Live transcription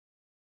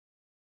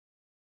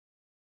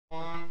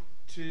1,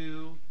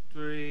 2,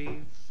 3,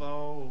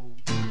 4.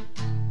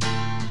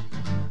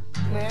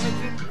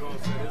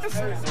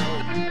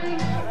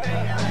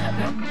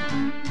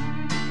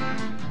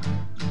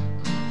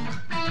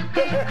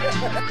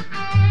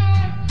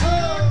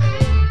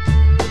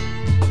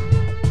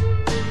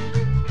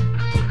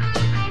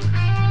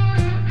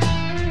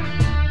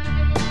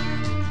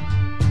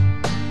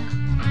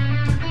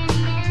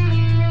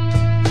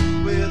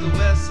 We're the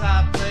West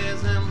Side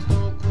Players and we're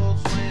stone cold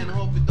swing.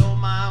 Hope you don't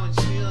mind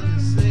when feeling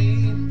the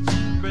scene.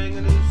 Bring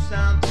a new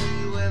sound to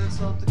you and it's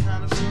something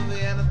kind of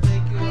groovy, and I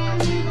think you all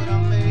see what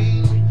I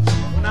mean.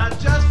 Not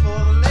just for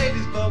the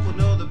ladies, but we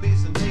know there'll be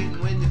some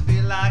hating when you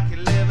feel like you're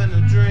living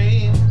a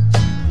dream.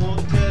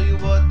 Won't tell you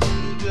what to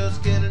do,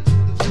 just get into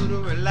the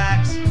voodoo,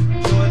 relax,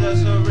 enjoy the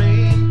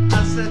serene.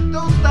 I said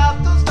don't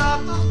stop, don't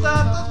stop, don't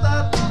stop, don't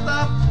stop, don't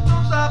stop,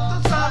 don't stop,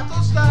 don't stop,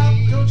 don't stop.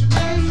 Don't you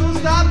please don't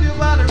stop your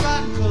body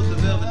rocking, cause the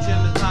Velvet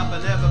Jimis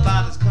popping,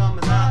 everybody's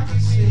coming out to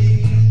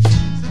see.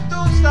 So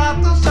don't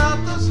stop, don't stop,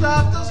 don't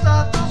stop, don't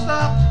stop, don't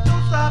stop,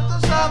 don't stop,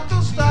 don't stop,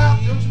 don't stop.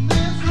 Don't you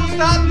please don't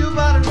stop your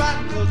body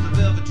rocking, cause the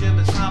Velvet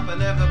Jimis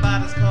popping,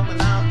 everybody's coming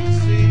out to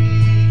see.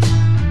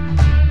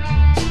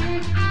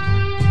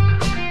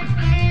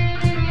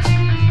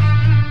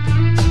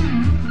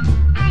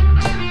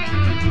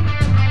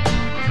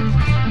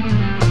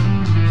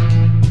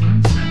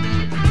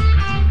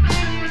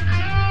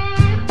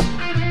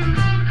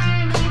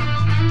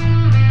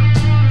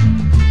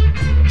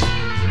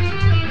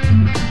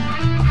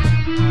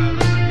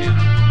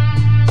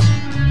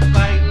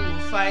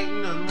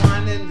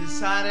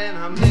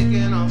 I'm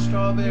licking on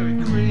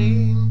strawberry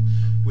cream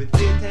with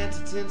 8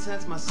 to 10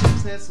 cents, my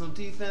 6 cents on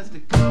defense to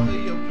cover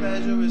your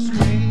pleasurous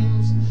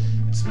screams.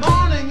 It's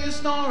morning, you're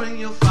snoring,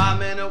 your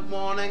 5-minute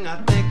warning.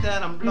 I think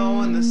that I'm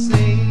blowing the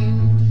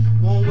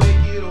scene. Won't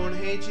wake you, don't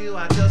hate you,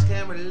 I just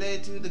can't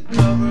relate to the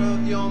cover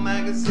of your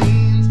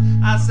magazines.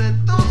 I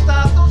said don't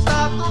stop, don't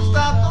stop, don't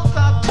stop, don't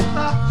stop, don't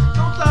stop,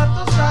 don't stop,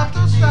 don't stop,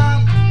 don't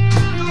stop.